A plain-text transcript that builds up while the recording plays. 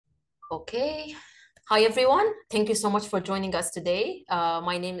Okay. Hi, everyone. Thank you so much for joining us today.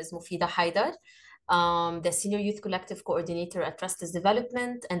 My name is Mufida Haidar, the Senior Youth Collective Coordinator at Justice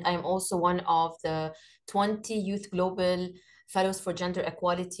Development, and I'm also one of the 20 Youth Global Fellows for Gender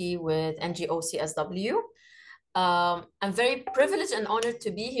Equality with NGO CSW. I'm very privileged and honored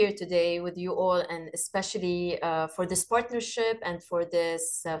to be here today with you all, and especially for this partnership and for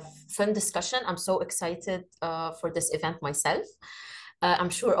this fun discussion. I'm so excited for this event myself.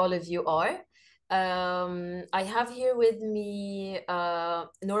 I'm sure all of you are. I have here with me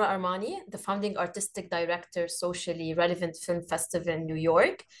Nora Armani, the founding artistic director, Socially Relevant Film Festival in New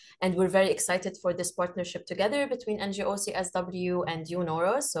York. And we're very excited for this partnership together between NGO CSW and you,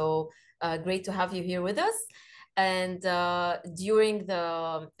 Nora. So great to have you here with us. And during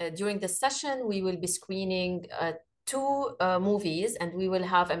the session, we will be screening two movies, and we will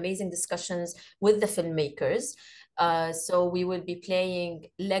have amazing discussions with the filmmakers. So we will be playing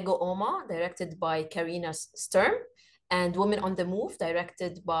Lego Oma, directed by Karina Sturm, and Women on the Move,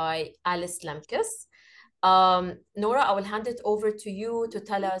 directed by Alice Lemkes. Nora, I will hand it over to you to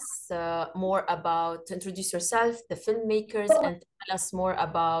tell us to introduce yourself, the filmmakers, and tell us more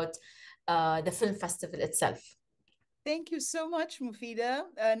about the film festival itself. Thank you so much, Mufida.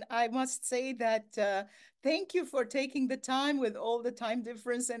 And I must say that thank you for taking the time with all the time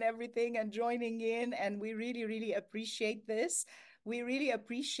difference and everything and joining in. And we really, really appreciate this. We really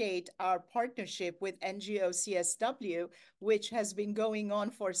appreciate our partnership with NGO CSW, which has been going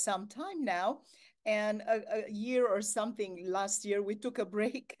on for some time now. And a year or something last year, we took a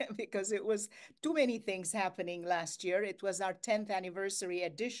break because it was too many things happening last year. It was our 10th anniversary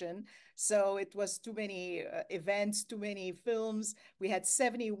edition. So it was too many events, too many films. We had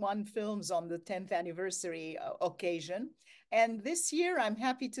 71 films on the 10th anniversary occasion. And this year, I'm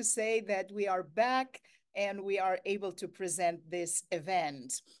happy to say that we are back and we are able to present this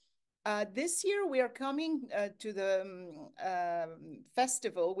event. This year, we are coming to the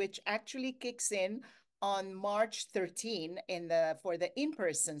festival, which actually kicks in on March 13 for the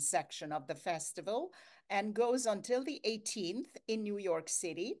in-person section of the festival and goes until the 18th in New York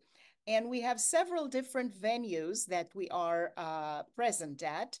City. And we have several different venues that we are present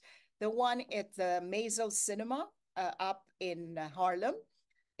at. The one at the Maisel Cinema up in Harlem.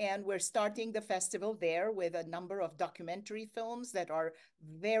 And we're starting the festival there with a number of documentary films that are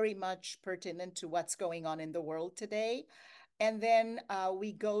very much pertinent to what's going on in the world today. And then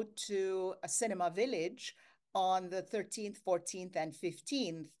we go to a Cinema Village on the 13th, 14th, and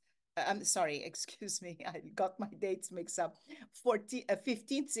 15th. I'm sorry, excuse me, I got my dates mixed up.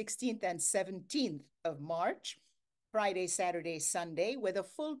 15th, 16th, and 17th of March, Friday, Saturday, Sunday, with a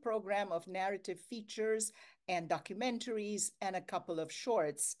full program of narrative features and documentaries and a couple of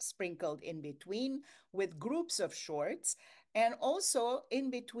shorts sprinkled in between with groups of shorts. And also in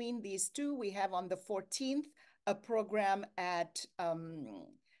between these two, we have on the 14th, a program at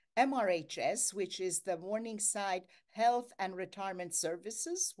MRHS, which is the Morningside Health and Retirement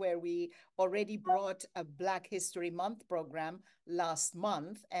Services, where we already brought a Black History Month program last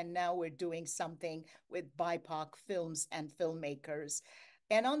month, and now we're doing something with BIPOC films and filmmakers.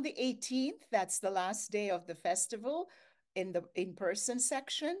 And on the 18th, that's the last day of the festival, in the in-person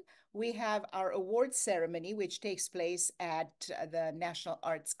section, we have our award ceremony, which takes place at the National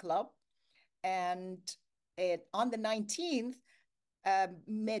Arts Club. And on the 19th,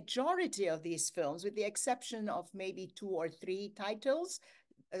 majority of these films, with the exception of maybe 2 or 3 titles,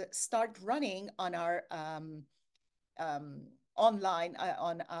 start running on our online,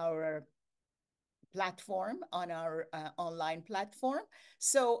 on our platform, on our online platform.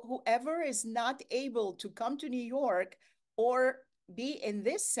 So whoever is not able to come to New York or be in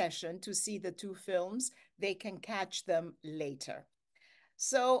this session to see the 2 films, they can catch them later.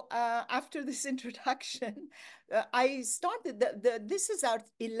 So after this introduction, I started, this is our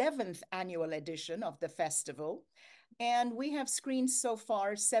 11th annual edition of the festival. And we have screened so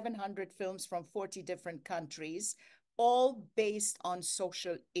far 700 films from 40 different countries, all based on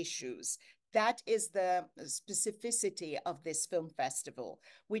social issues. That is the specificity of this film festival.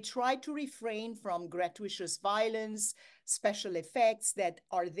 We try to refrain from gratuitous violence, special effects that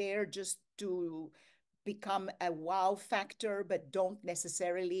are there just to become a wow factor, but don't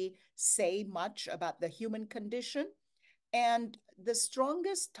necessarily say much about the human condition. And the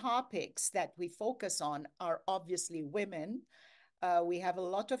strongest topics that we focus on are obviously women. We have a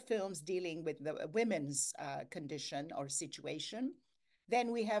lot of films dealing with the women's condition or situation.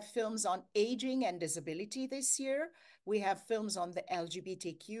 Then we have films on aging and disability this year. We have films on the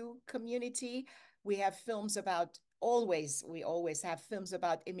LGBTQ community. We have films about we always have films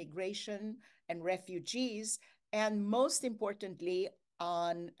about immigration and refugees. And most importantly,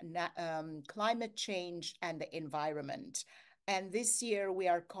 on climate change and the environment. And this year we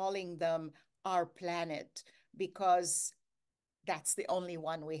are calling them Our Planet, because that's the only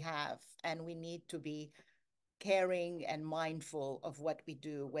one we have, and we need to be caring and mindful of what we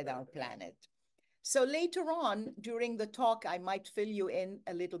do with our planet. So later on during the talk, I might fill you in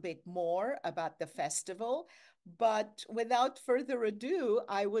a little bit more about the festival. But without further ado,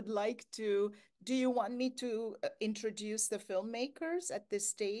 I would like to, do you want me to introduce the filmmakers at this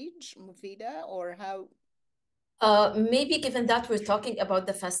stage, Mufida, or how? Maybe given that we're talking about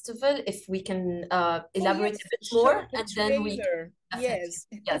the festival, if we can elaborate Yes, a bit show more, the and then we can trailer. definitely, Yes,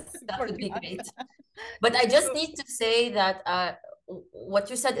 yes, that would be forgot. great. But I just So, need to say that what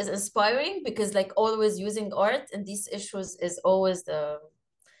you said is inspiring, because like always using art in these issues is always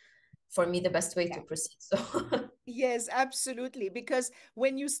for me, the best way to yeah. proceed. So Yes, absolutely. Because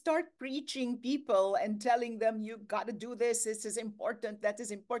when you start preaching people and telling them you got to do this is important, that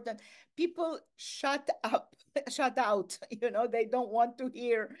is important, people shut up, shut out. They don't want to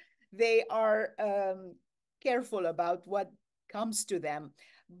hear. They are careful about what comes to them.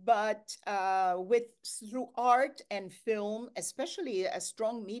 But through art and film, especially a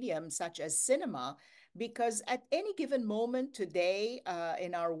strong medium such as cinema, because at any given moment today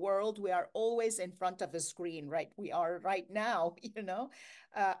in our world, we are always in front of a screen, right? We are right now,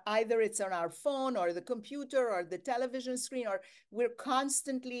 either it's on our phone or the computer or the television screen, or we're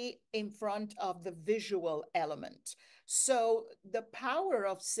constantly in front of the visual element. So the power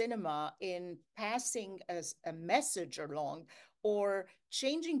of cinema in passing a message along, or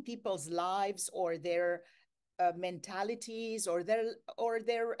changing people's lives or their mentalities, or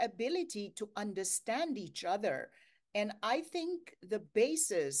their ability to understand each other. And I think the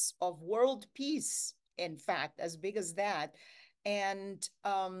basis of world peace, in fact, as big as that, and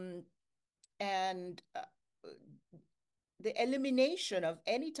and the elimination of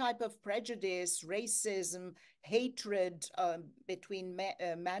any type of prejudice, racism, hatred between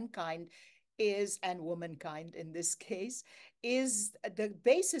mankind is, and womankind in this case, is the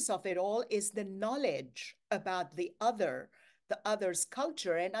basis of it all, is the knowledge about the other's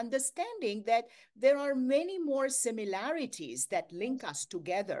culture, and understanding that there are many more similarities that link us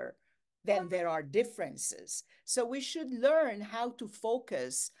together than there are differences. So we should learn how to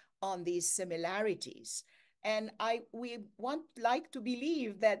focus on these similarities. And we like to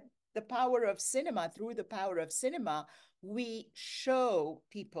believe that the power of cinema, through the power of cinema, we show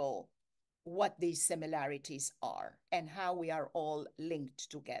people what these similarities are and how we are all linked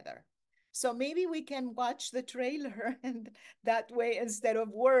together. So maybe we can watch the trailer, and that way, instead of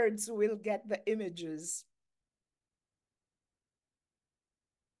words, we'll get the images.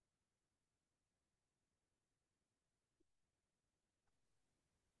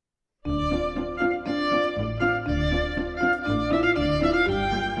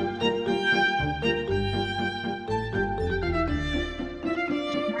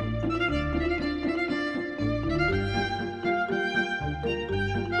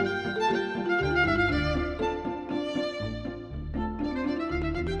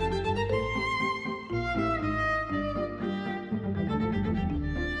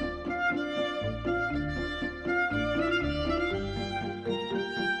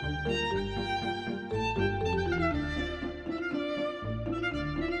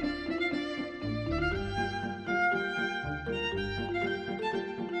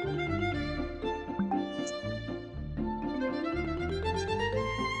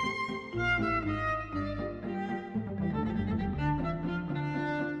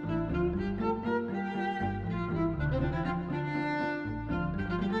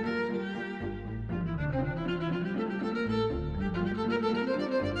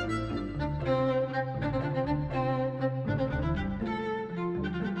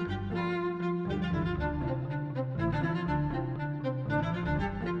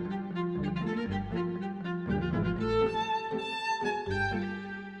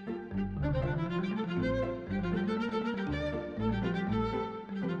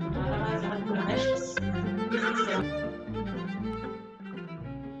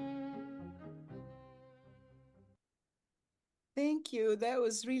 Thank you. That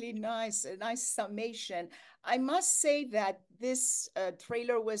was really nice, a nice summation. I must say that this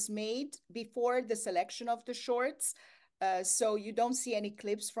trailer was made before the selection of the shorts. So you don't see any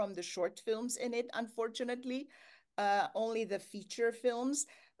clips from the short films in it, unfortunately, only the feature films.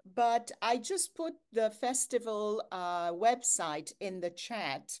 But I just put the festival website in the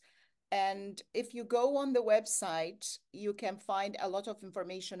chat. And if you go on the website, you can find a lot of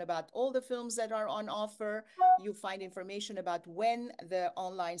information about all the films that are on offer. You find information about when the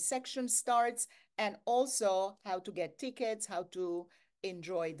online section starts, and also how to get tickets, how to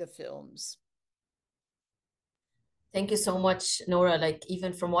enjoy the films. Thank you so much, Nora. Like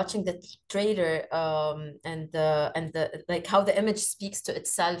even from watching the trailer, and the like how the image speaks to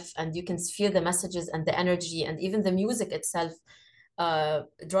itself, and you can feel the messages and the energy, and even the music itself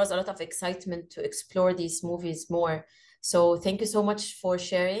draws a lot of excitement to explore these movies more. So thank you so much for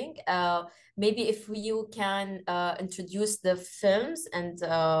sharing. Maybe if you can introduce the films and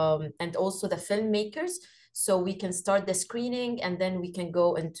also the filmmakers, so we can start the screening and then we can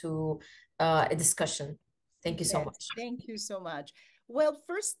go into a discussion. Thank you so Yes, much. thank you so much. Well,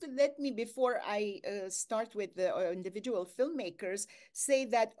 first, let me, before I start with the individual filmmakers, say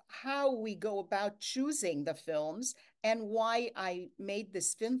that how we go about choosing the films and why I made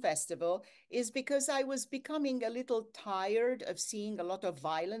this film festival is because I was becoming a little tired of seeing a lot of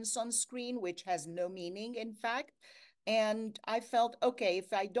violence on screen, which has no meaning, in fact. And I felt, okay,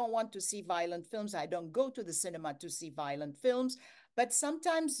 if I don't want to see violent films, I don't go to the cinema to see violent films. But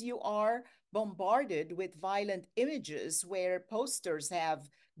sometimes you are bombarded with violent images where posters have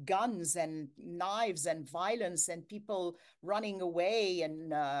guns and knives and violence and people running away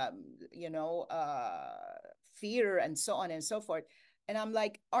and fear and so on and so forth. And I'm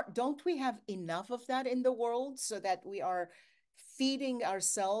like, don't we have enough of that in the world so that we are feeding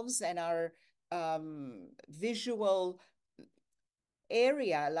ourselves and our visual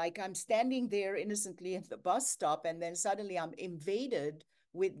area? Like I'm standing there innocently at the bus stop and then suddenly I'm invaded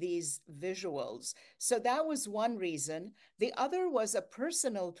with these visuals. So that was one reason. The other was a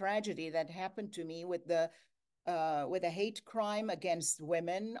personal tragedy that happened to me with a hate crime against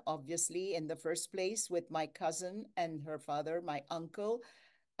women, obviously, in the first place, with my cousin and her father, my uncle,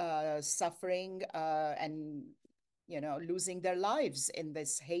 suffering and losing their lives in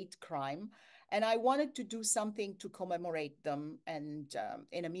this hate crime. And I wanted to do something to commemorate them and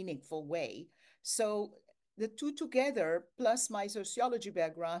in a meaningful way. So the two together, plus my sociology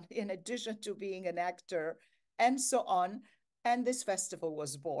background, in addition to being an actor and so on, and this festival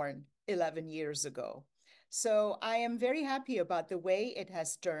was born 11 years ago. So I am very happy about the way it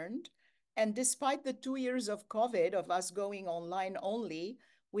has turned. And despite the 2 years of COVID, of us going online only,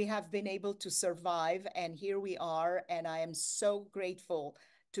 we have been able to survive, and here we are. And I am so grateful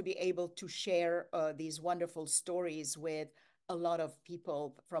to be able to share these wonderful stories with a lot of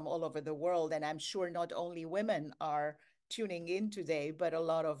people from all over the world. And I'm sure not only women are tuning in today, but a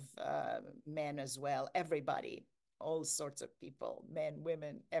lot of men as well, everybody, all sorts of people, men,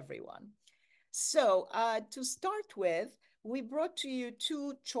 women, everyone. So to start with, we brought to you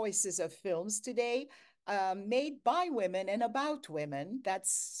two choices of films today, made by women and about women.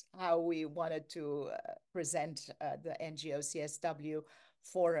 That's how we wanted to present the NGO CSW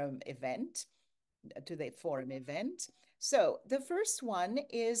Forum event, to the forum event. So the first one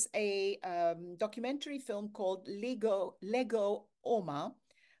is a documentary film called Lego Oma,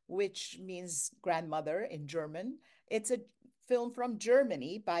 which means grandmother in German. It's a film from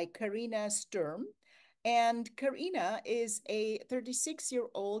Germany by Karina Sturm. And Karina is a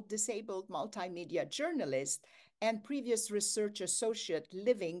 36-year-old disabled multimedia journalist and previous research associate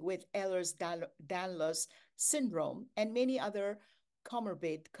living with Ehlers-Danlos syndrome and many other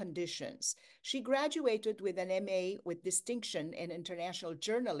comorbid conditions. She graduated with an MA with distinction in international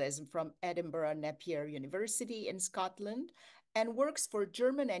journalism from Edinburgh Napier University in Scotland and works for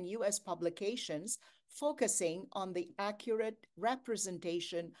German and US publications focusing on the accurate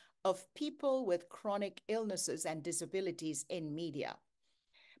representation of people with chronic illnesses and disabilities in media.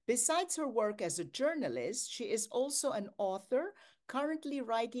 Besides her work as a journalist, she is also an author, currently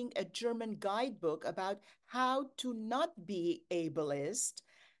writing a German guidebook about how to not be ableist.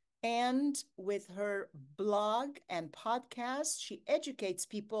 And with her blog and podcast, she educates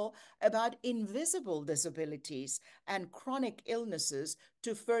people about invisible disabilities and chronic illnesses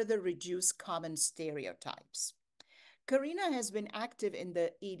to further reduce common stereotypes. Karina has been active in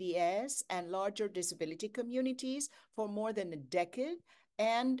the EDS and larger disability communities for more than a decade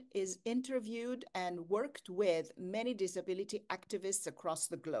and is interviewed and worked with many disability activists across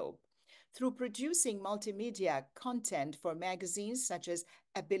the globe. Through producing multimedia content for magazines such as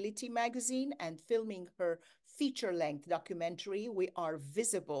Ability Magazine and filming her feature-length documentary, We Are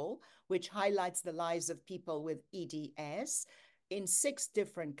Visible, which highlights the lives of people with EDS, in 6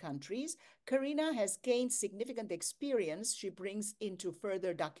 different countries, Karina has gained significant experience she brings into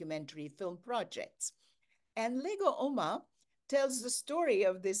further documentary film projects. And Lego Oma tells the story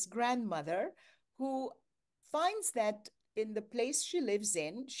of this grandmother who finds that in the place she lives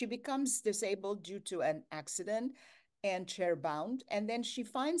in, she becomes disabled due to an accident and chair-bound. And then she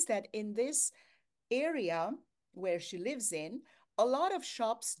finds that in this area where she lives in, a lot of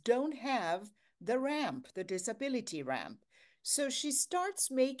shops don't have the ramp, the disability ramp. So she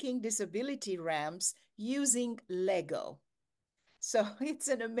starts making disability ramps using Lego. So it's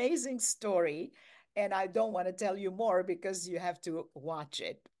an amazing story. And I don't want to tell you more because you have to watch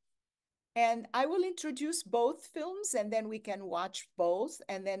it. And I will introduce both films and then we can watch both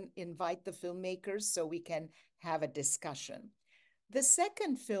and then invite the filmmakers so we can have a discussion. The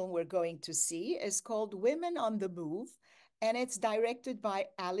second film we're going to see is called Women on the Move, and it's directed by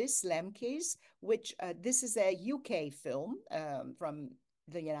Alice Lemkes, which this is a UK film from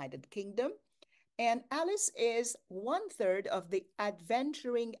the United Kingdom. And Alice is 1/3 of the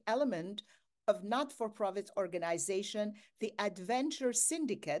adventuring element of not-for-profit organization, the Adventure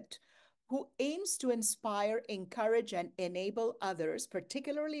Syndicate, who aims to inspire, encourage, and enable others,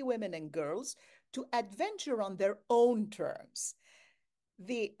 particularly women and girls, to adventure on their own terms.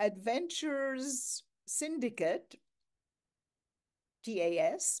 The Adventures Syndicate,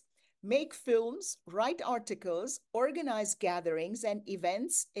 TAS, make films, write articles, organize gatherings and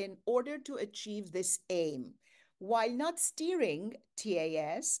events in order to achieve this aim. While not steering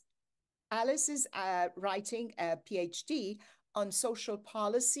TAS, Alice is writing a PhD on social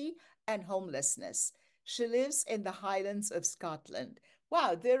policy and homelessness. She lives in the Highlands of Scotland.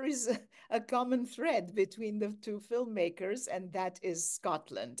 Wow, there is a common thread between the two filmmakers, and that is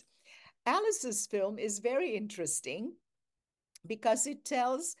Scotland. Alice's film is very interesting because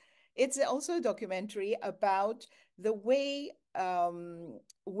it's also a documentary about the way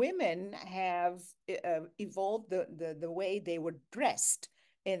women have evolved, the way they were dressed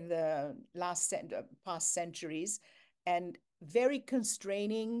in the past centuries, and very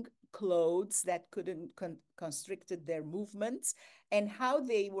constraining clothes that couldn't constricted their movements, and how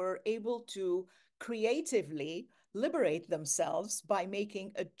they were able to creatively liberate themselves by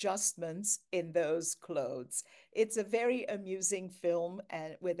making adjustments in those clothes. It's a very amusing film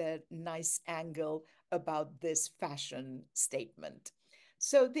and with a nice angle about this fashion statement.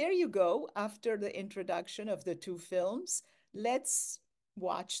 So there you go. After the introduction of the two films, let's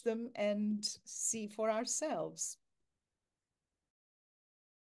watch them and see for ourselves.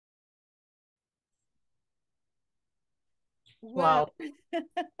 Well, Wow.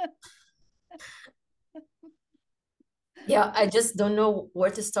 Yeah, I just don't know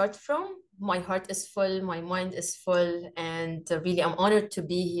where to start from. My heart is full, my mind is full, and really I'm honored to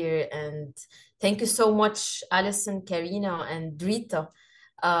be here. And thank you so much, Alison, Karina, and Rita.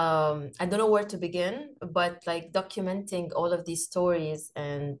 I don't know where to begin, but like documenting all of these stories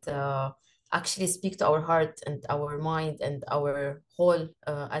and actually speak to our heart and our mind and our whole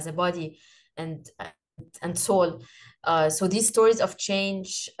as a body and soul. So these stories of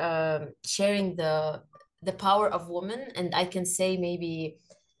change, sharing the power of women, and I can say maybe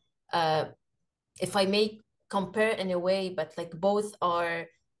uh, if I may compare in a way, but like both are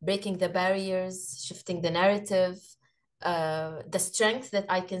breaking the barriers, shifting the narrative, the strength that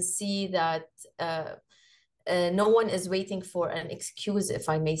I can see that no one is waiting for an excuse, if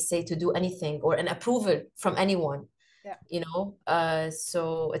I may say, to do anything or an approval from anyone, yeah. you know.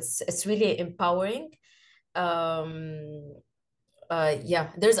 So it's really empowering. Um,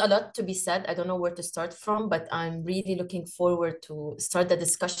 yeah, there's a lot to be said. I don't know where to start from, but I'm really looking forward to start the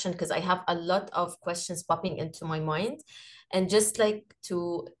discussion because I have a lot of questions popping into my mind. And just like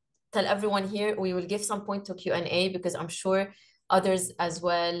to tell everyone here, we will give some point to Q&A because I'm sure others as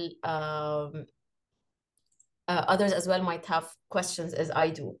well, others as well might have questions as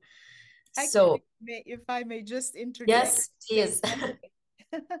I do. So Actually, if I may just interject, yes, say please. something.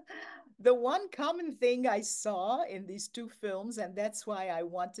 The one common thing I saw in these two films, and that's why I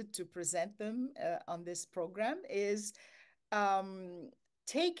wanted to present them on this program, is um,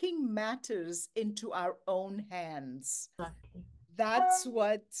 taking matters into our own hands. That's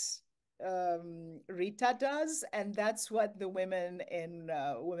what Rita does, and that's what the women in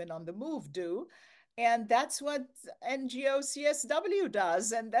Women on the Move do. And that's what NGO CSW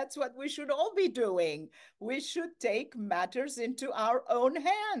does, and that's what we should all be doing. We should take matters into our own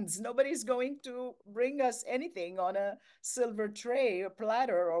hands. Nobody's going to bring us anything on a silver tray or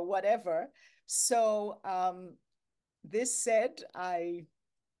platter or whatever. So, this said, I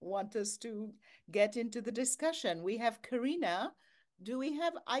want us to get into the discussion. We have Karina. Do we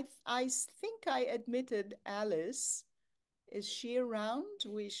have, I think I admitted Alice. Is she around?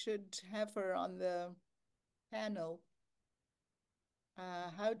 We should have her on the panel.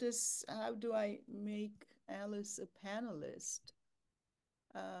 How do I make Alice a panelist?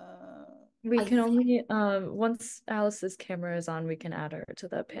 We I can think only once Alice's camera is on, we can add her to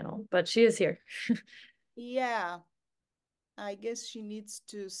the panel, but she is here. Yeah, I guess she needs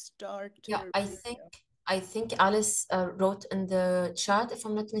to start yeah, her I think video. I think Alice wrote in the chat, if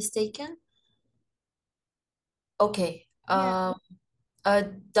I'm not mistaken. Okay. Yeah.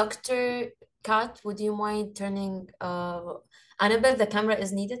 Dr. Kat, would you mind turning Annabelle, the camera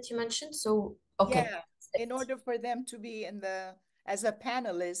is needed, you mentioned. So okay. Yeah. In order for them to be in the, as a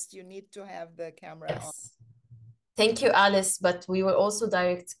panelist, you need to have the camera on. Yes. Thank you, Alice. But we will also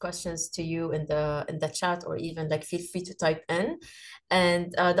direct questions to you in the chat, or even like feel free to type in.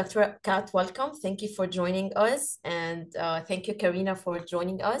 And Dr. Kat, welcome. Thank you for joining us. And thank you, Karina, for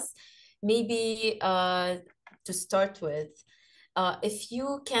joining us. Maybe to start with, if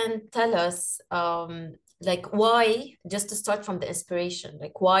you can tell us like why, just to start from the inspiration,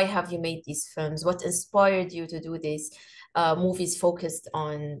 like why have you made these films? What inspired you to do these movies focused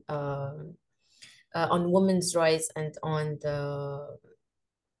on women's rights and on the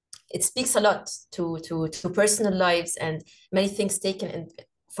it speaks a lot to personal lives and many things taken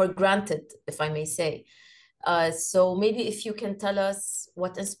for granted, if I may say. So maybe if you can tell us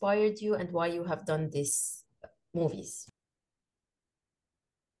what inspired you and why you have done these movies.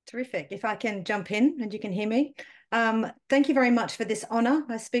 Terrific. If I can jump in and you can hear me. Thank you very much for this honor.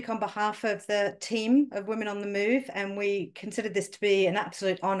 I speak on behalf of the team of Women on the Move, and we consider this to be an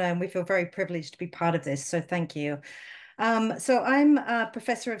absolute honor, and we feel very privileged to be part of this. So thank you. So I'm a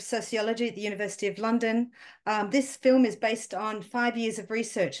professor of sociology at the University of London. This film is based on 5 years of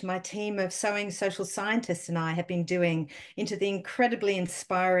research my team of sewing social scientists and I have been doing into the incredibly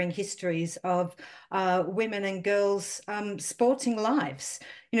inspiring histories of women and girls' sporting lives.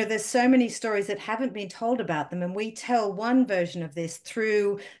 You know, there's so many stories that haven't been told about them, and we tell one version of this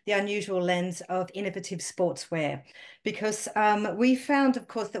through the unusual lens of innovative sportswear. Because we found, of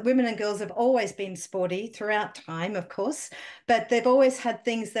course, that women and girls have always been sporty throughout time, of course, but they've always had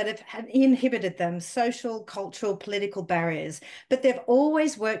things that have inhibited them, social, cultural, political barriers, but they've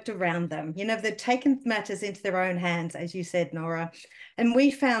always worked around them. You know, they've taken matters into their own hands, as you said, Nora. And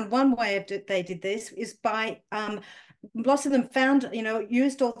we found one way they did this is by lots of them found, you know,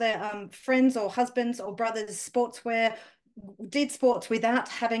 used all their friends or husbands or brothers' sportswear, did sports without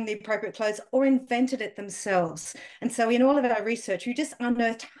having the appropriate clothes, or invented it themselves. And so in all of our research, we just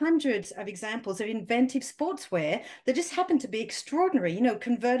unearthed hundreds of examples of inventive sportswear that just happened to be extraordinary, you know,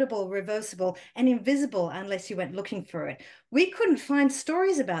 convertible, reversible, and invisible unless you went looking for it. We couldn't find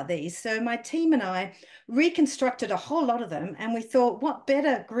stories about these. So my team and I reconstructed a whole lot of them, and we thought, what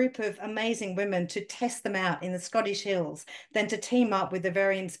better group of amazing women to test them out in the Scottish Hills than to team up with the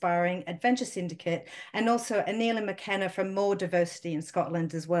very inspiring Adventure Syndicate and also Anila and McKenna from More Diversity in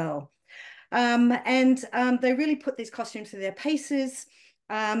Scotland as well. They really put these costumes through their paces.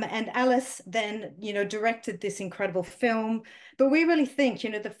 And Alice then, you know, directed this incredible film. But we really think, you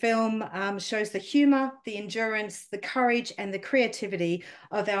know, the film shows the humor, the endurance, the courage, and the creativity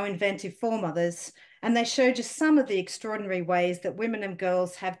of our inventive foremothers. And they show just some of the extraordinary ways that women and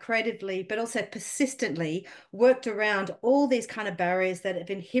girls have creatively, but also persistently worked around all these kind of barriers that have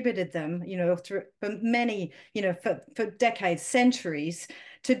inhibited them, you know, for many, you know, for decades, centuries,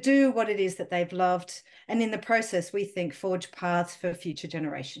 to do what it is that they've loved. And in the process, we think, forge paths for future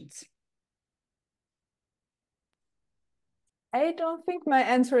generations. I don't think my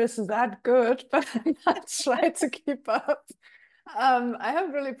answer is that good, but I'll try to keep up. I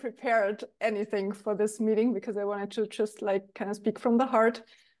haven't really prepared anything for this meeting because I wanted to just like kind of speak from the heart.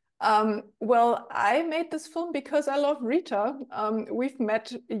 Well, I made this film because I love Rita. We've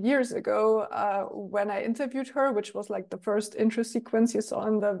met years ago when I interviewed her, which was like the first intro sequence you saw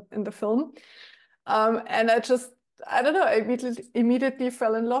in the film. And I don't know, I immediately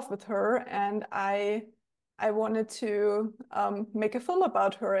fell in love with her, and I wanted to make a film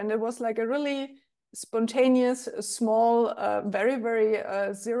about her. And it was like a really spontaneous, small, very, very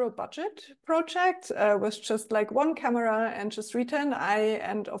zero budget project with just like one camera and just Rita and I,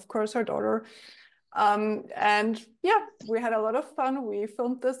 and of course her daughter. And yeah, we had a lot of fun. We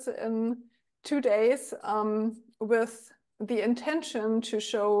filmed this in 2 days with the intention to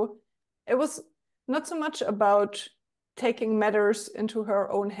show it was not so much about taking matters into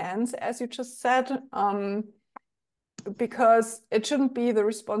her own hands, as you just said, because it shouldn't be the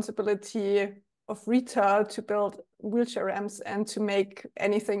responsibility of Rita to build wheelchair ramps and to make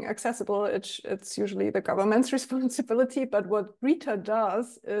anything accessible. It's usually the government's responsibility. But what Rita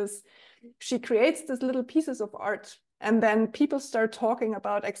does is she creates these little pieces of art, and then people start talking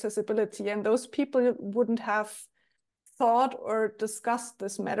about accessibility, and those people wouldn't have thought or discussed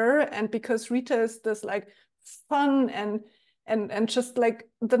this matter. And because Rita is this like fun and just like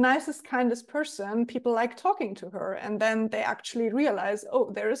the nicest, kindest person, people like talking to her. And then they actually realize,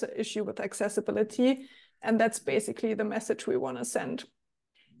 oh, there is an issue with accessibility. And that's basically the message we want to send.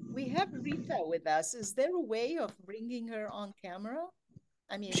 We have Rita with us. Is there a way of bringing her on camera?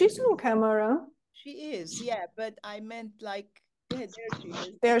 I mean, she's on camera. She is, yeah, but I meant like, yeah, there she is.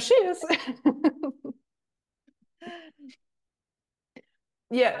 There she is.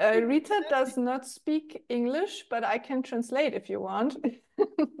 Yeah, Rita does not speak English, but I can translate if you want.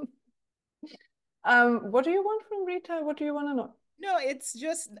 What do you want from Rita? What do you want to know? No, it's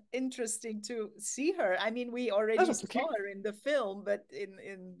just interesting to see her. I mean, we already saw her in the film, but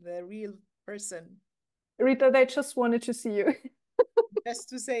in the real person. Rita, they just wanted to see you. Just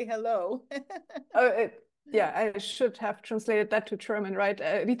to say hello. Yeah, I should have translated that to German, right?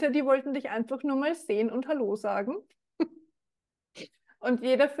 Rita, die wollten dich einfach nur mal sehen und Hallo sagen. Und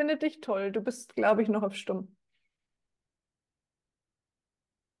jeder findet dich toll. Du bist, glaube ich, noch auf Stumm.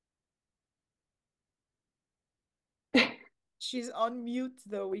 She's on mute,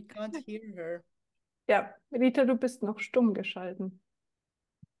 though. We can't hear her. Ja, Rita, du bist noch stumm geschalten.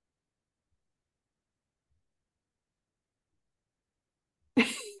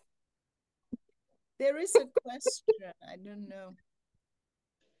 There is a question. I don't know.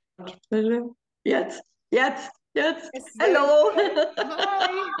 Jetzt. Yes, Hello.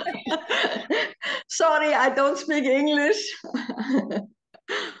 Hi. Sorry, I don't speak English.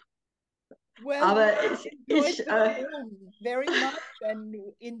 Well, Aber enjoyed the film very much and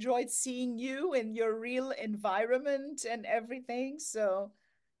enjoyed seeing you in your real environment and everything. So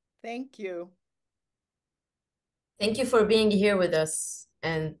thank you. Thank you for being here with us.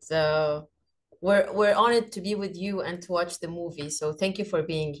 And we're honored to be with you and to watch the movie. So thank you for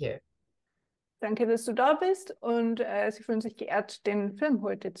being here. Danke, dass du da bist und Sie fühlen sich geehrt, den Film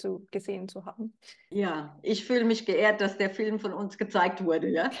heute gesehen zu haben. Ja, ich fühle mich geehrt, dass der Film von uns gezeigt wurde,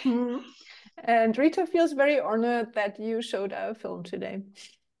 ja. And Rita feels very honored that you showed our film today.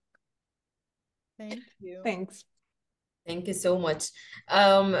 Thank you. Thanks. Thank you so much.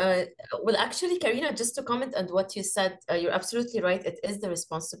 Well, actually, Karina, just to comment on what you said, you're absolutely right. It is the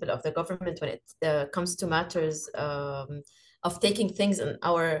responsibility of the government when it comes to matters of taking things in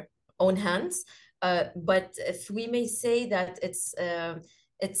our own hands. But if we may say that it's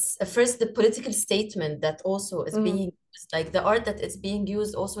first the political statement that also is being used, like the art that is being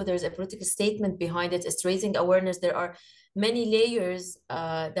used, also there's a political statement behind it. It's raising awareness. There are many layers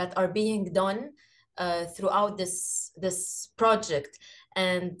that are being done throughout this project,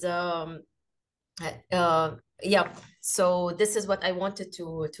 and yeah, so this is what I wanted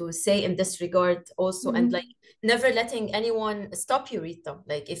to say in this regard also. And like never letting anyone stop you, Rita.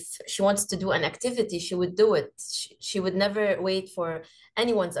 Like if she wants to do an activity, she would do it. She would never wait for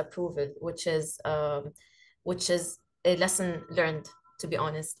anyone's approval, which is a lesson learned, to be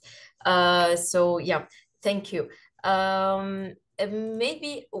honest. So yeah, thank you.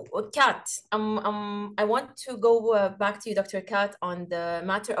 Maybe Kat, I want to go back to you, Dr. Kat, on the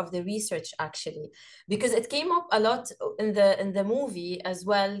matter of the research, actually, because it came up a lot in the movie as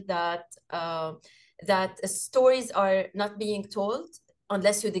well, that that stories are not being told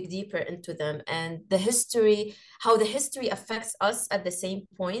unless you dig deeper into them, and the history, how the history affects us at the same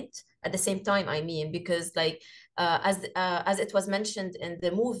time. I mean, because like as it was mentioned in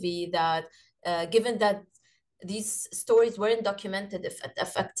the movie, that given that these stories weren't documented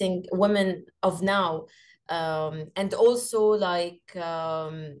affecting women of now, and also like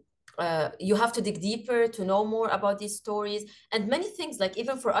you have to dig deeper to know more about these stories and many things. Like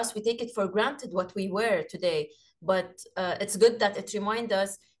even for us, we take it for granted what we were today, but it's good that it reminds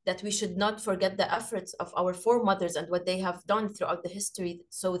us that we should not forget the efforts of our foremothers and what they have done throughout the history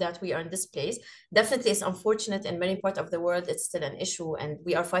so that we are in this place. Definitely, it's unfortunate in many parts of the world, it's still an issue and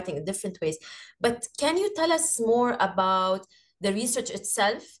we are fighting in different ways. But can you tell us more about the research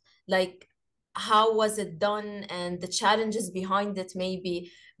itself? Like, how was it done and the challenges behind it,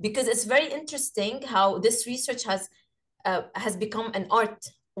 maybe? Because it's very interesting how this research has become an art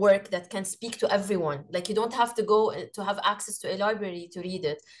work that can speak to everyone. Like you don't have to go to have access to a library to read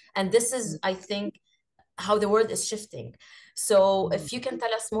it. And this is, I think, how the world is shifting. So if you can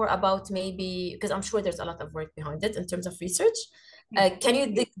tell us more about, maybe, because I'm sure there's a lot of work behind it in terms of research, can you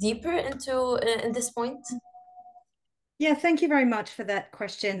dig deeper into in this point? Yeah, thank you very much for that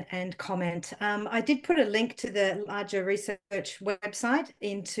question and comment. I did put a link to the larger research website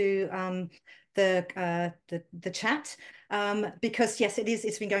into the chat, because yes,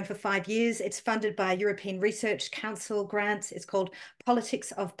 it's been going for 5 years. It's funded by European Research Council grants. It's called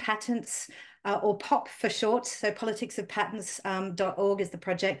Politics of Patents, or POP for short. So politicsofpatents.org is the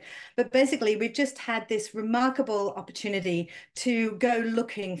project. But basically, we've just had this remarkable opportunity to go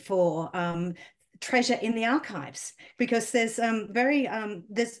looking for treasure in the archives, because there's very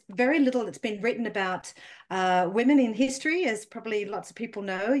little that's been written about women in history, as probably lots of people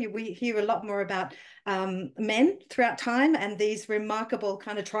know. We hear a lot more about men throughout time and these remarkable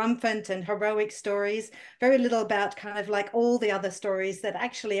kind of triumphant and heroic stories. Very little about kind of like all the other stories that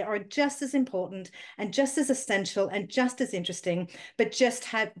actually are just as important and just as essential and just as interesting, but just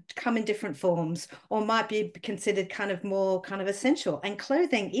have come in different forms, or might be considered kind of more kind of essential. And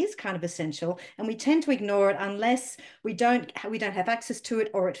clothing is kind of essential, and we tend to ignore it unless we don't have access to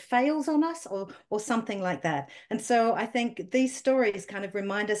it, or it fails on us, or something like that. And so I think these stories kind of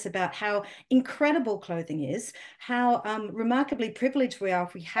remind us about how incredible clothing is, how remarkably privileged we are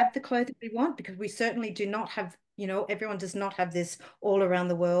if we have the clothing we want, because we certainly do not have, you know, everyone does not have this all around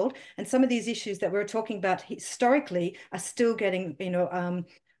the world. And some of these issues that we're talking about historically are still getting, you know,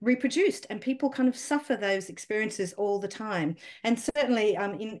 reproduced, and people kind of suffer those experiences all the time. And certainly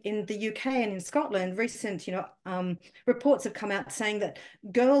in the UK and in Scotland, recent, you know, reports have come out saying that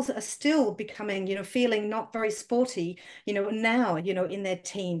girls are still becoming, you know, feeling not very sporty, you know, now, you know, in their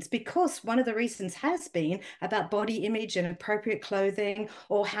teens, because one of the reasons has been about body image and appropriate clothing,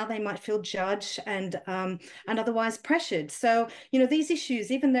 or how they might feel judged and otherwise pressured. So, you know, these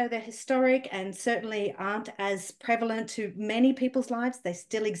issues, even though they're historic and certainly aren't as prevalent to many people's lives, they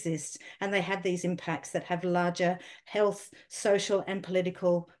still exist, and they have these impacts that have larger health, social, and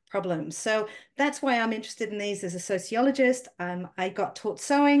political problems. So that's why I'm interested in these as a sociologist. I got taught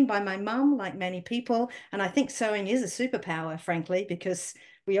sewing by my mum, like many people, and I think sewing is a superpower, frankly, because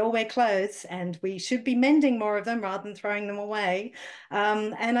we all wear clothes and we should be mending more of them rather than throwing them away.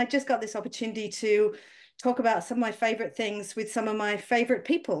 And I just got this opportunity to talk about some of my favorite things with some of my favorite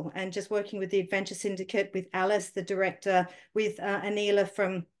people, and just working with the Adventure Syndicate, with Alice, the director, with Anila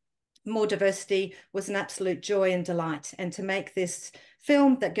from More Diversity, was an absolute joy and delight. And to make this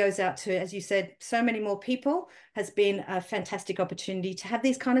film that goes out to, as you said, so many more people, has been a fantastic opportunity to have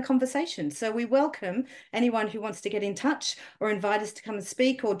these kind of conversations. So we welcome anyone who wants to get in touch or invite us to come and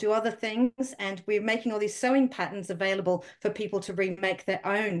speak or do other things. And we're making all these sewing patterns available for people to remake their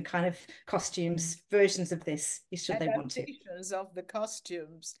own kind of costumes, versions of this, should they want to. Adaptations of the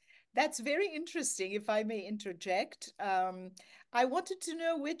costumes. That's very interesting, if I may interject. I wanted to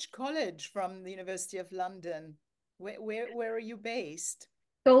know which college from the University of London. Where are you based?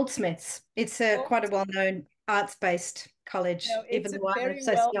 Goldsmiths. It's quite a well-known arts-based college, No, even it's though I'm a very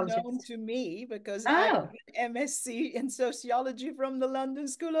well known sociologist. to me, because I Oh, have an MSc in sociology from the London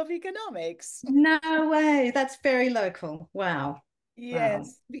School of Economics. no way. That's very local. Wow. Wow.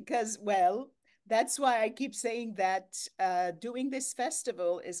 Yes, because, well, that's why I keep saying that doing this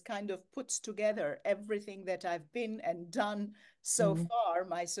festival is kind of puts together everything that I've been and done so far,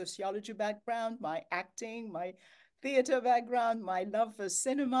 my sociology background, my acting, my theater background, my love for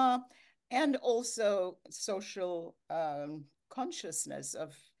cinema, and also social consciousness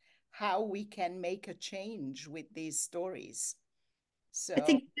of how we can make a change with these stories. So I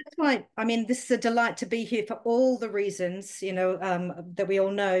think that's why, I mean, this is a delight to be here for all the reasons, you know, that we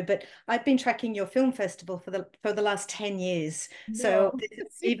all know. But I've been tracking your film festival for the last 10 years. So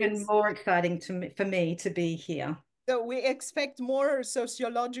it's even more exciting for me to be here. So we expect more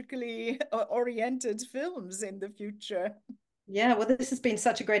sociologically oriented films in the future. Yeah, well, this has been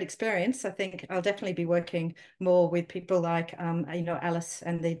such a great experience. I think I'll definitely be working more with people like, you know, Alice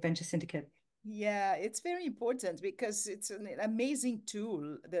and the Adventure Syndicate. Yeah, it's very important because it's an amazing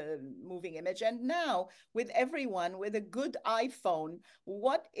tool, the moving image. And now, with everyone with a good iPhone,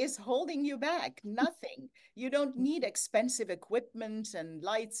 what is holding you back? Nothing. You don't need expensive equipment and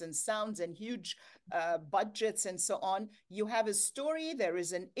lights and sounds and huge budgets and so on. You have a story, there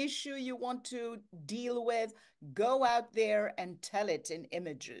is an issue you want to deal with. Go out there and tell it in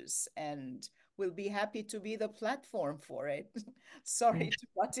images, and we'll be happy to be the platform for it. Sorry to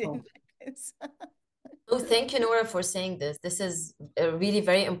butt in. Oh, thank you, Nora, for saying this. This is really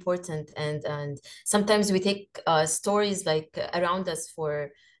very important, and sometimes we take stories like around us for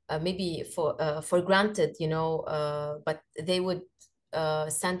maybe for granted, you know, but they would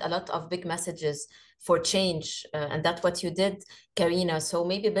send a lot of big messages for change, and that's what you did, Karina. So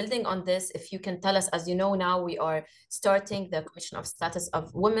maybe building on this, if you can tell us, as you know, now we are starting the Commission of Status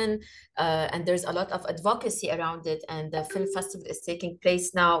of Women, and there's a lot of advocacy around it, and the film festival is taking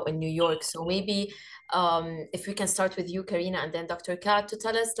place now in New York. So maybe if we can start with you, Karina, and then Dr. Kat, to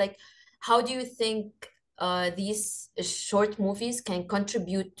tell us, like, how do you think these short movies can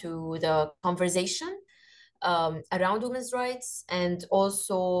contribute to the conversation around women's rights, and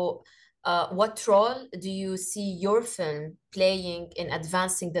also what role do you see your film playing in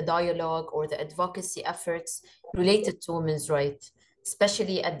advancing the dialogue or the advocacy efforts related to women's rights,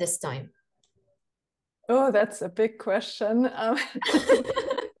 especially at this time? Oh, that's a big question.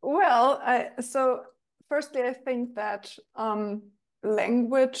 Well, so firstly, I think that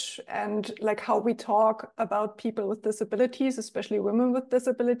language and like how we talk about people with disabilities, especially women with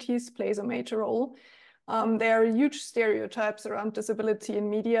disabilities, plays a major role. There are huge stereotypes around disability in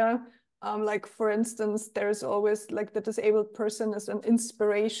media. Like, for instance, there's always like the disabled person is an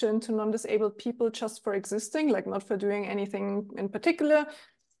inspiration to non-disabled people just for existing, like not for doing anything in particular.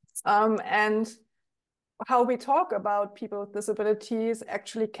 And how we talk about people with disabilities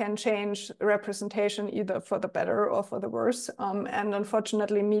actually can change representation either for the better or for the worse. And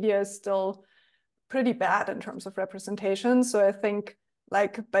unfortunately, media is still pretty bad in terms of representation. So I think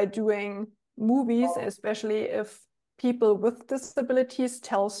like by doing movies, especially if people with disabilities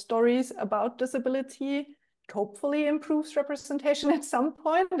tell stories about disability, it hopefully improves representation at some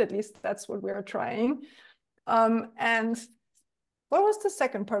point. At least that's what we're trying. And what was the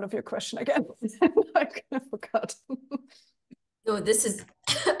second part of your question again? I forgot. No, this is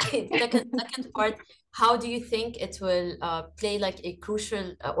second part. How do you think it will play like a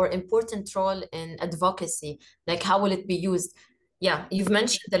crucial or important role in advocacy? Like how will it be used? Yeah, you've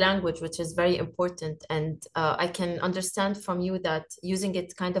mentioned the language, which is very important. And I can understand from you that using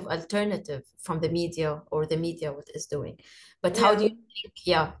it kind of alternative from the media or the media what is doing. But how do you think,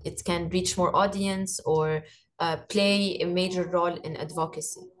 yeah, it can reach more audience or play a major role in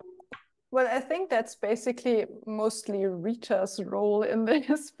advocacy? Well, I think that's basically mostly Rita's role in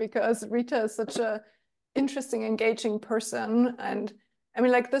this, because Rita is such a interesting, engaging person. And I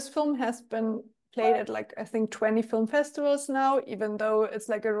mean, like this film has been played at like, I think 20 film festivals now, even though it's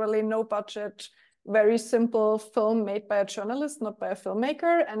like a really no budget, very simple film made by a journalist, not by a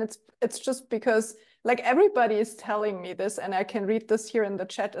filmmaker. And it's just because like everybody is telling me this, and I can read this here in the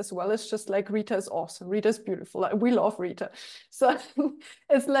chat as well. It's just like Rita is awesome. Rita's beautiful. We love Rita. So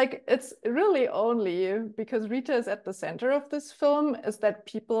it's like, it's really only because Rita is at the center of this film is that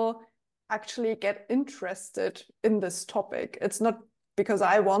people actually get interested in this topic. It's not because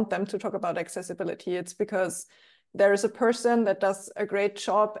I want them to talk about accessibility. It's because there is a person that does a great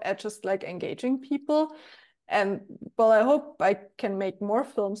job at just like engaging people. And well, I hope I can make more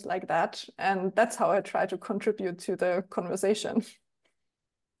films like that. And that's how I try to contribute to the conversation.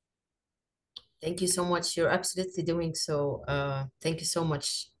 Thank you so much. You're absolutely doing so. Thank you so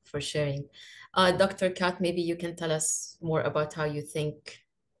much for sharing. Dr. Kat, maybe you can tell us more about how you think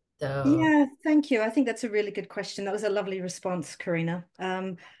Yeah, thank you. I think that's a really good question. That was a lovely response, Karina.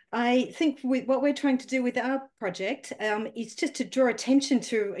 I think what we're trying to do with our project is just to draw attention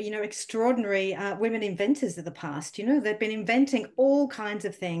to, extraordinary women inventors of the past. They've been inventing all kinds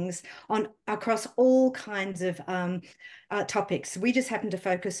of things across all kinds of topics. We just happen to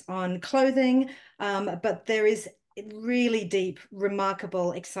focus on clothing, but there is really deep,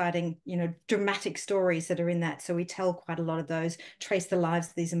 remarkable, exciting, dramatic stories that are in that. So we tell quite a lot of those, trace the lives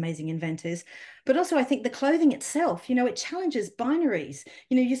of these amazing inventors. But also I think the clothing itself, it challenges binaries.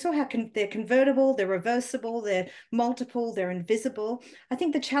 You saw how they're convertible, they're reversible, they're multiple, they're invisible. I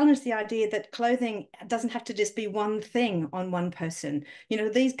think the challenge, the idea that clothing doesn't have to just be one thing on one person.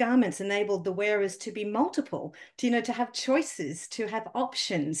 These garments enabled the wearers to be multiple, to have choices, to have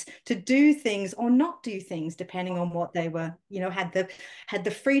options, to do things or not do things, depending on what they were, had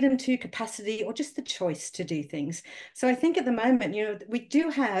the freedom to, capacity, or just the choice to do things. So I think at the moment, we do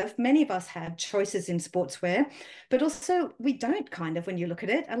have, many of us have choices in sportswear, but also we don't, kind of, when you look at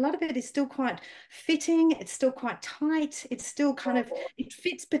it. A lot of it is still quite fitting, it's still quite tight, it's still kind of, it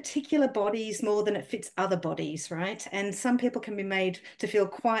fits particular bodies more than it fits other bodies, right? And some people can be made to feel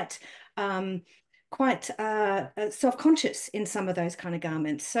quite self-conscious in some of those kind of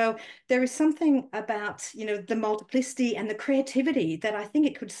garments. So there is something about, the multiplicity and the creativity that I think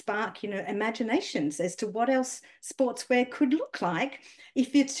it could spark, imaginations as to what else sportswear could look like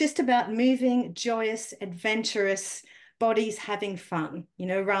if it's just about moving, joyous, adventurous bodies having fun,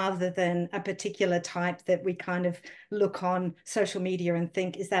 rather than a particular type that we kind of look on social media and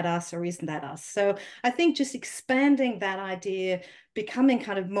think, is that us or isn't that us? So I think just expanding that idea, becoming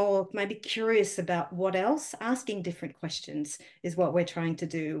kind of more maybe curious about what else, asking different questions is what we're trying to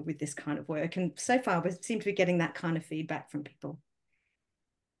do with this kind of work. And so far, we seem to be getting that kind of feedback from people.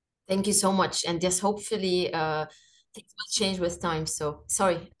 Thank you so much. And yes, hopefully things will change with time. So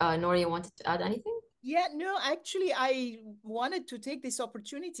sorry, Nora, you wanted to add anything? Yeah, no, actually, I wanted to take this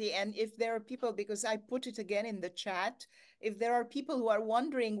opportunity. And if there are people, because I put it again in the chat, if there are people who are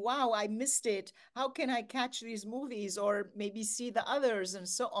wondering, wow, I missed it, how can I catch these movies or maybe see the others and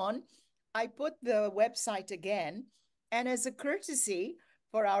so on, I put the website again. And as a courtesy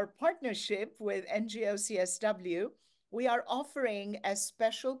for our partnership with NGO CSW, we are offering a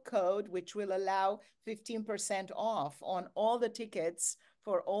special code which will allow 15% off on all the tickets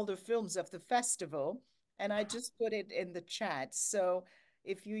for all the films of the festival. And I just put it in the chat. So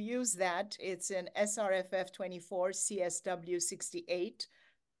if you use that, it's an SRFF24 CSW68.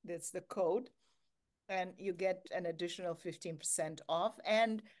 That's the code. And you get an additional 15% off.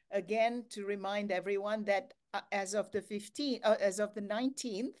 And again, to remind everyone that as of the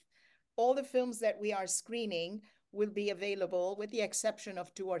 19th, all the films that we are screening will be available, with the exception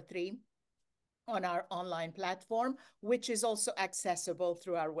of 2 or 3, on our online platform, which is also accessible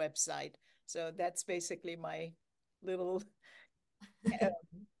through our website. So that's basically my little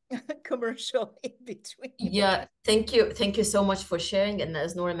commercial in between. Yeah, thank you. Thank you so much for sharing. And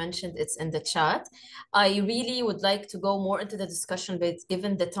as Nora mentioned, it's in the chat. I really would like to go more into the discussion, but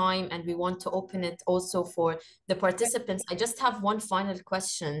given the time and we want to open it also for the participants, I just have one final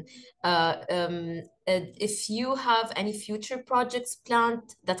question. If you have any future projects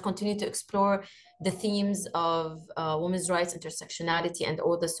planned that continue to explore the themes of women's rights, intersectionality, and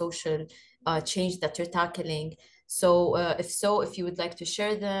all the social change that you're tackling. So if you would like to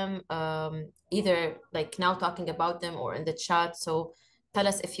share them, either like now talking about them or in the chat. So tell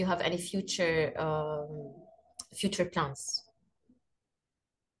us if you have any future plans.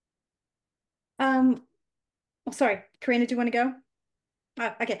 Sorry, Karina, do you want to go? Oh,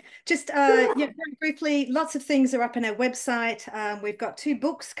 okay, just yeah, very briefly, lots of things are up on our website. We've got 2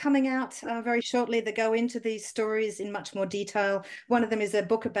 books coming out very shortly that go into these stories in much more detail. One of them is a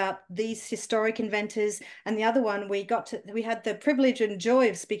book about these historic inventors, and the other one we had the privilege and joy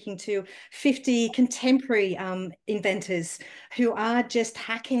of speaking to 50 contemporary inventors who are just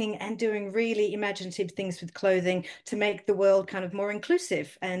hacking and doing really imaginative things with clothing to make the world kind of more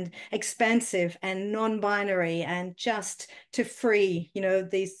inclusive and expansive and non-binary, and just to free, you know,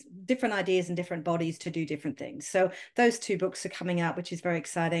 these different ideas and different bodies to do different things. So those 2 books are coming out, which is very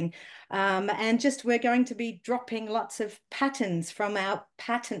exciting. And just we're going to be dropping lots of patterns from our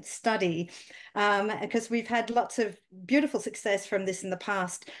patent study, because we've had lots of beautiful success from this in the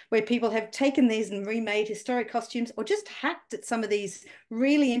past, where people have taken these and remade historic costumes or just hacked at some of these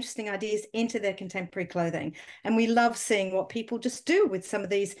really interesting ideas into their contemporary clothing. And we love seeing what people just do with some of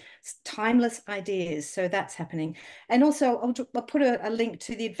these timeless ideas. So that's happening. And also I'll put a link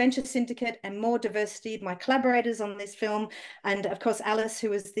to the Adventure Syndicate and More Diversity, my collaborators on this film. And of course, Alice,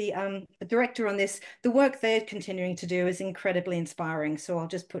 who is the director on this, the work they're continuing to do is incredibly inspiring. So I'll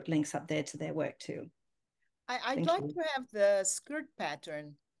just put links up there to their work too. I'd like to have the skirt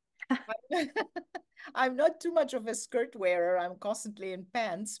pattern. I'm not too much of a skirt wearer. I'm constantly in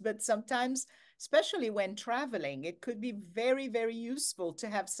pants, but sometimes, especially when traveling, it could be very, very useful to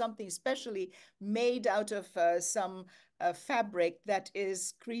have something especially made out of some fabric that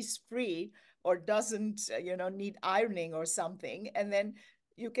is crease-free or doesn't, you know, need ironing or something. And then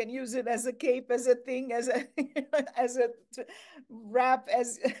you can use it as a cape, as a thing, as a as a wrap,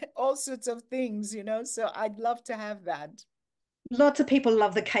 as all sorts of things, you know. So I'd love to have that. Lots of people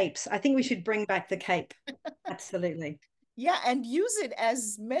love the capes. I think we should bring back the cape. Absolutely. Yeah, and use it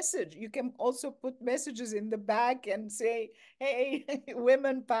as message. You can also put messages in the back and say, hey,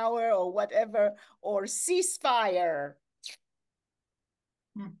 women power or whatever, or ceasefire.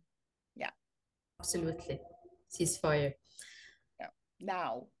 Yeah. Absolutely. Ceasefire. Yeah.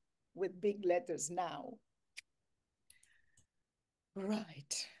 Now, with big letters, now.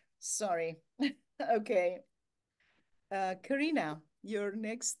 Right. Sorry. Okay. Karina, your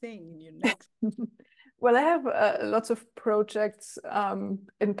next thing, your next. Well, I have lots of projects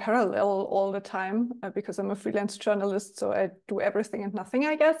in parallel all the time because I'm a freelance journalist, so I do everything and nothing,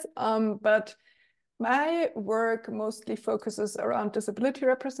 I guess. But my work mostly focuses around disability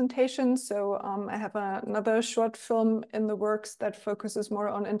representation. So I have another short film in the works that focuses more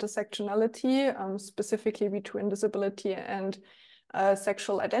on intersectionality, specifically between disability and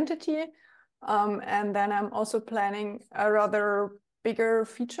sexual identity. And then I'm also planning a rather bigger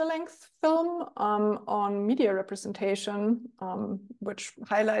feature-length film on media representation, which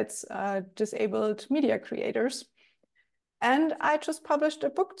highlights disabled media creators. And I just published a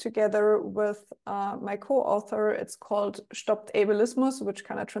book together with my co-author. It's called Stoppt Ableismus, which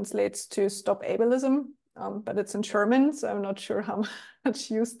kind of translates to Stop Ableism, but it's in German, so I'm not sure how much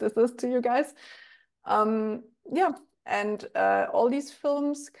use this is to you guys. Yeah, and all these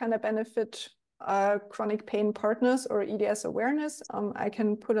films kind of benefit chronic pain partners or EDS awareness. I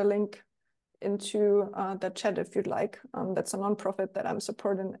can put a link into the chat if you'd like. That's a nonprofit that I'm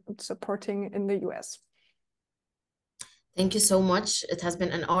supporting in the US. Thank you so much. It has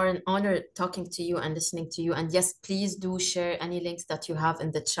been an honor talking to you and listening to you. And yes, please do share any links that you have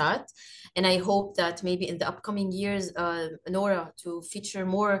in the chat. And I hope that maybe in the upcoming years, Nora, to feature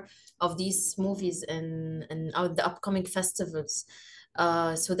more of these movies in the upcoming festivals.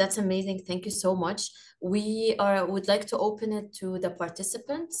 So that's amazing. Thank you so much. We would like to open it to the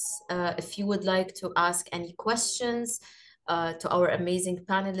participants. If you would like to ask any questions to our amazing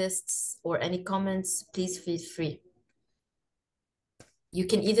panelists or any comments, please feel free. You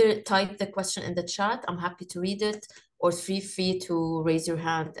can either type the question in the chat, I'm happy to read it, or feel free to raise your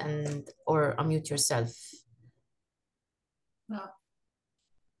hand and or unmute yourself. There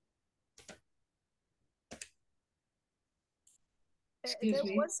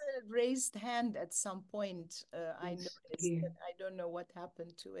was a raised hand at some point, I noticed, but I don't know what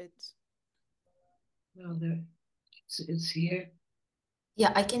happened to it. Well, it's here.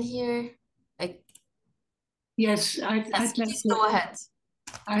 Yeah, I can hear. Yes, I'd like please to go ahead.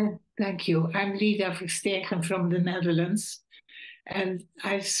 Thank you. I'm Lida Verstegen from the Netherlands. And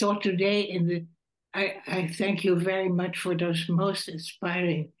I saw today I thank you very much for those most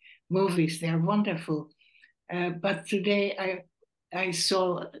inspiring movies. They're wonderful. But today I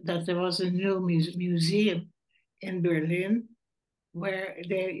saw that there was a new museum in Berlin where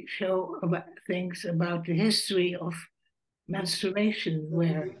they show things about the history of menstruation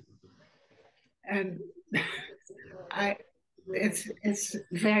wear. And it's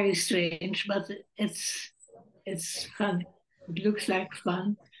very strange, but it's fun. It looks like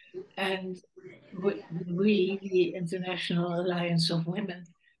fun, and we, the International Alliance of Women,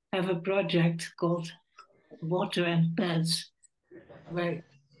 have a project called Water and Pads,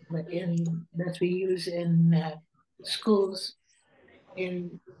 that we use in schools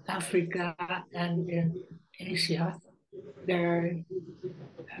in Africa and in Asia. There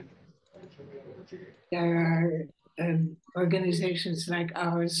are organizations like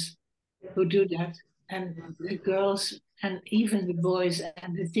ours who do that, and the girls and even the boys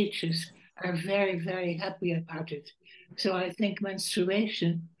and the teachers are very, very happy about it. So I think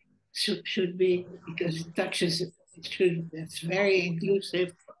menstruation should be, because it's very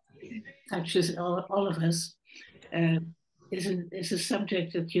inclusive, touches all of us, is a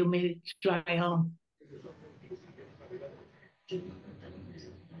subject that you may try on.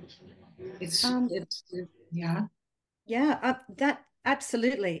 Yeah. Yeah, that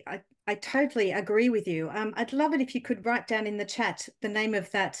absolutely. I totally agree with you. I'd love it if you could write down in the chat the name of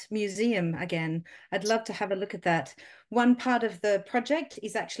that museum again. I'd love to have a look at that. One part of the project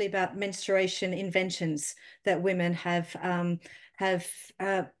is actually about menstruation inventions that women have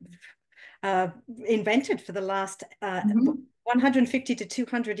invented for the last 150 to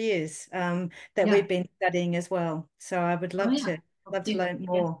 200 years that we've been studying as well. So I would love to learn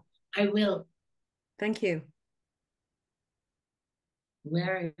more. I will. Thank you.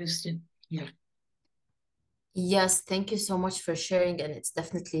 Where is it? Yeah. Yes, thank you so much for sharing. And it's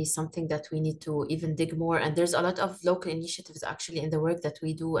definitely something that we need to even dig more. And there's a lot of local initiatives actually in the work that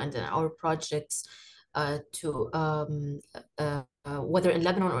we do and in our projects whether in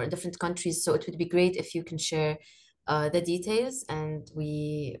Lebanon or in different countries. So it would be great if you can share the details, and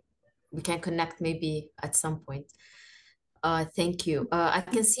we can connect maybe at some point. Thank you. I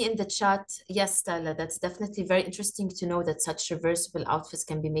can see in the chat, yes, Stella, that's definitely very interesting to know that such reversible outfits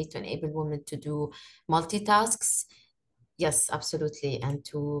can be made to enable women to do multitasks. Yes, absolutely, and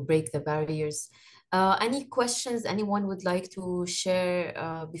to break the barriers. Any questions anyone would like to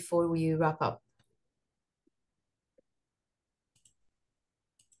share before we wrap up?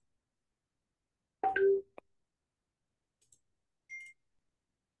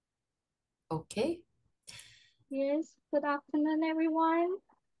 Okay. Yes, good afternoon, everyone.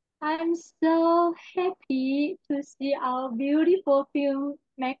 I'm so happy to see our beautiful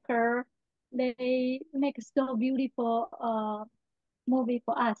filmmaker. They make so beautiful movie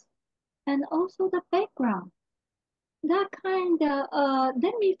for us. And also the background. That kind of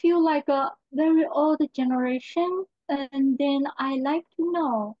let me feel like a very old generation. And then I like to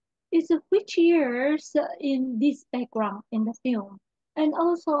know is which years in this background in the film. And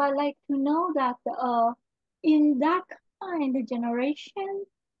also I like to know that in that kind of generation,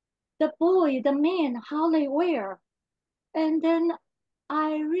 the boy, the man, how they wear. And then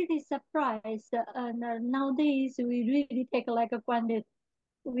I really surprised. Nowadays, we really take like a granted.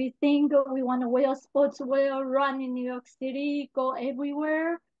 We think we want to wear sportswear, run in New York City, go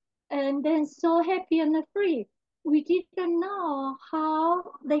everywhere, and then so happy and free. We didn't know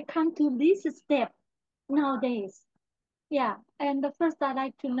how they come to this step nowadays. Yeah, and the first I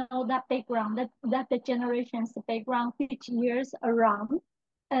like to know that background, that the generation's background, which years around,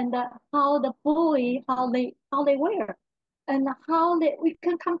 and how the boy, how they wear. and how we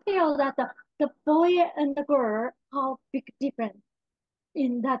can compare that the boy and the girl, how big difference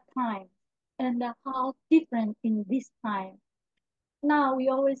in that time, and how different in this time. Now we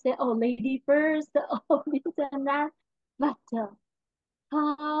always say, oh, lady first, oh, this and that, but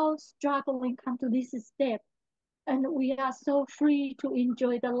how struggling come to this step, and we are so free to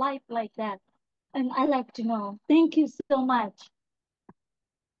enjoy the life like that. And I like to know. Thank you so much.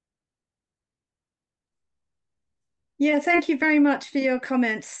 Yeah, thank you very much for your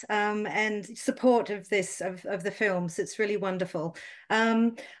comments and support of this of the films. It's really wonderful.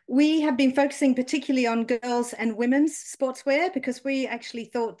 We have been focusing particularly on girls and women's sportswear because we actually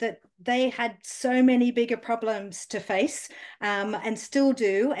thought that they had so many bigger problems to face and still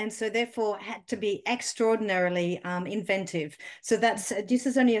do, and so therefore had to be extraordinarily inventive. So this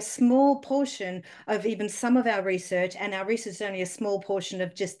is only a small portion of even some of our research, and our research is only a small portion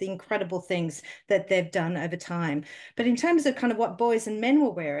of just the incredible things that they've done over time. But in terms of kind of what boys and men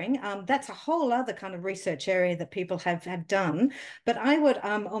were wearing, that's a whole other kind of research area that people have done. But I would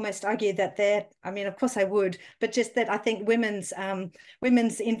almost argue that I mean, of course I would, but just that I think women's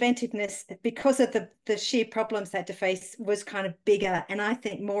inventiveness, because of the sheer problems they had to face, was kind of bigger and I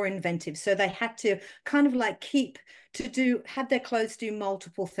think more inventive. So they had to kind of like have their clothes do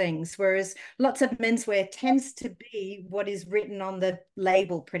multiple things, whereas lots of menswear tends to be what is written on the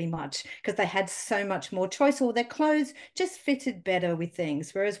label pretty much, because they had so much more choice, or their clothes just fitted better with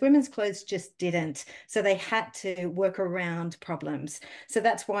things, whereas women's clothes just didn't. So they had to work around problems. So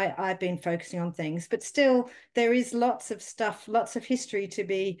that's why I've been focusing on things. But still, there is lots of stuff, lots of history to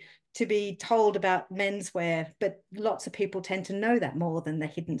be told about menswear, but lots of people tend to know that more than the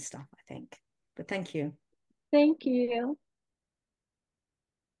hidden stuff, I think. But thank you. Thank you.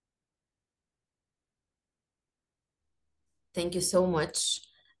 Thank you so much.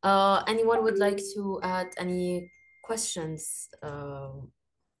 Anyone would like to add any questions or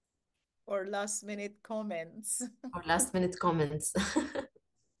last minute comments? or last minute comments?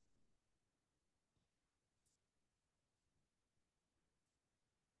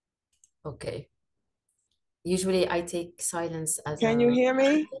 Okay. Usually I take silence as Can you hear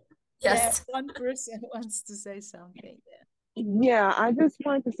me? Yes. Yeah, one person wants to say something. Yeah, I just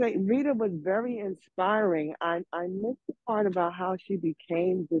wanted to say Rita was very inspiring. I missed the part about how she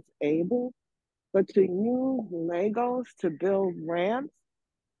became disabled, but to use Legos to build ramps,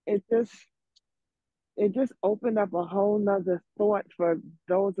 it just opened up a whole nother thought for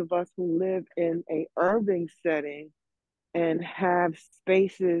those of us who live in a urban setting and have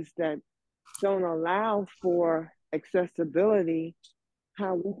spaces that don't allow for accessibility,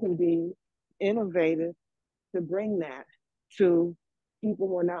 how we can be innovative to bring that to people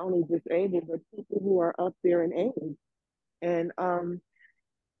who are not only disabled, but people who are up there in age. And,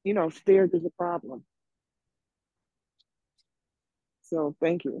 stairs is a problem. So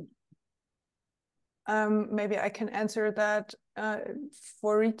thank you. Maybe I can answer that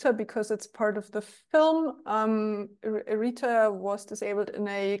for Rita, because it's part of the film. Rita was disabled in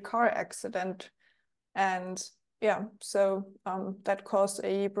a car accident, and yeah, so that caused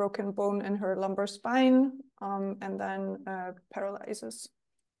a broken bone in her lumbar spine, and then paralysis.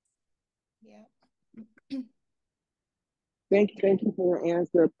 Yeah. Thank you for your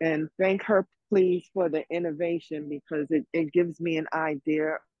answer, and thank her, please, for the innovation, because it gives me an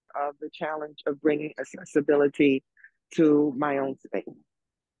idea of the challenge of bringing accessibility to my own space.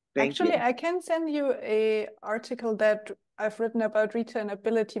 Actually, I can send you a article that I've written about Rita in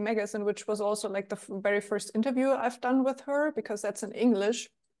Ability magazine, which was also like the very first interview I've done with her, because that's in English.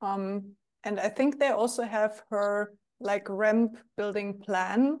 And I think they also have her like ramp building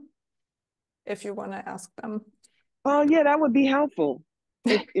plan, if you want to ask them. Oh yeah, that would be helpful.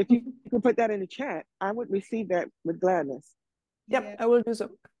 If you could put that in the chat, I would receive that with gladness. Yep, yeah. I will do so.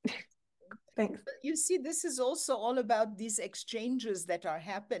 Thanks. You see, this is also all about these exchanges that are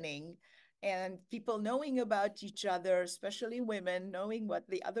happening and people knowing about each other, especially women, knowing what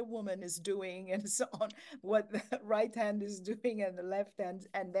the other woman is doing and so on, what the right hand is doing and the left hand,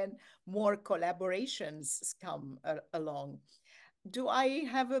 and then more collaborations come along. Do I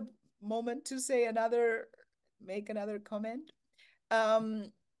have a moment to make another comment?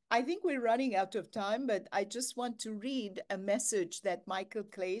 I think we're running out of time, but I just want to read a message that Michael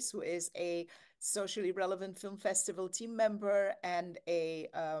Claes, who is a socially relevant film festival team member and a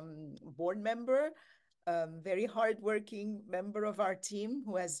board member, very hardworking member of our team,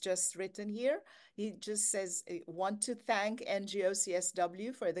 who has just written here. He just says, want to thank NGO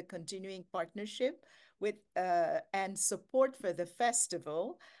CSW for the continuing partnership with and support for the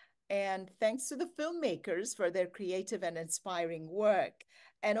festival. And thanks to the filmmakers for their creative and inspiring work.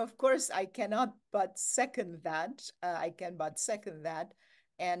 And of course, I cannot but second that. I can but second that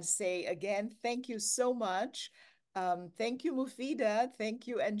and say again, thank you so much. Thank you, Mufida. Thank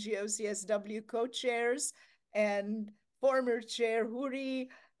you, NGO CSW co-chairs and former chair Huri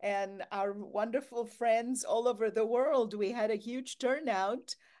and our wonderful friends all over the world. We had a huge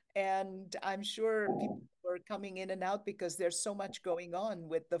turnout, and I'm sure people were coming in and out because there's so much going on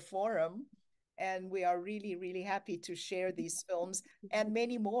with the forum. And we are really, really happy to share these films and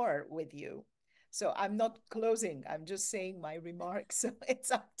many more with you. So I'm not closing, I'm just saying my remarks. So it's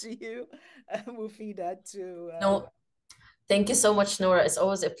up to you, Mufida, to... No, thank you so much, Nora. It's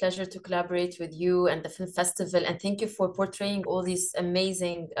always a pleasure to collaborate with you and the film festival. And thank you for portraying all these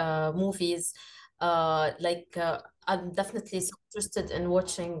amazing movies. I'm definitely so interested in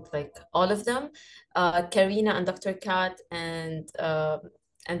watching like all of them. Karina and Dr. Kat and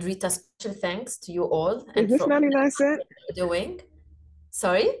Rita, special thanks to you all Is and this for 99 cent? doing.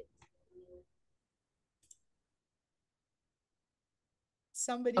 Sorry?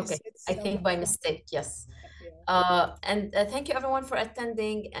 Somebody Okay, said I think by mistake, yes. Yeah. And thank you everyone for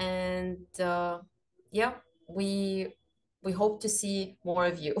attending, and yeah, we hope to see more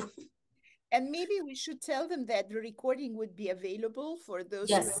of you. And maybe we should tell them that the recording would be available for those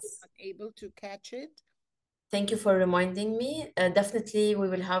who are Yes. unable to catch it. Thank you for reminding me. Definitely, we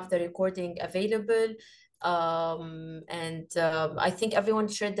will have the recording available. I think everyone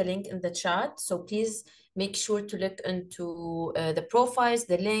shared the link in the chat. So please make sure to look into the profiles,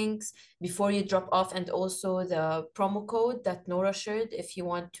 the links before you drop off, and also the promo code that Nora shared if you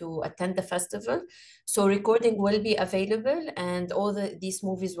want to attend the festival. So recording will be available, and all these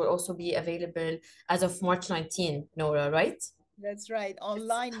movies will also be available as of March 19, Nora, right? That's right.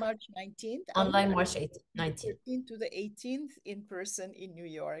 Online March 19th. Online March 19th. 13th to the 18th in person in New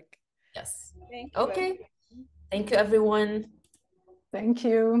York. Yes. Thank you. Okay. Thank you, everyone. Thank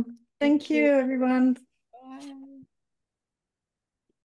you. Thank you, everyone.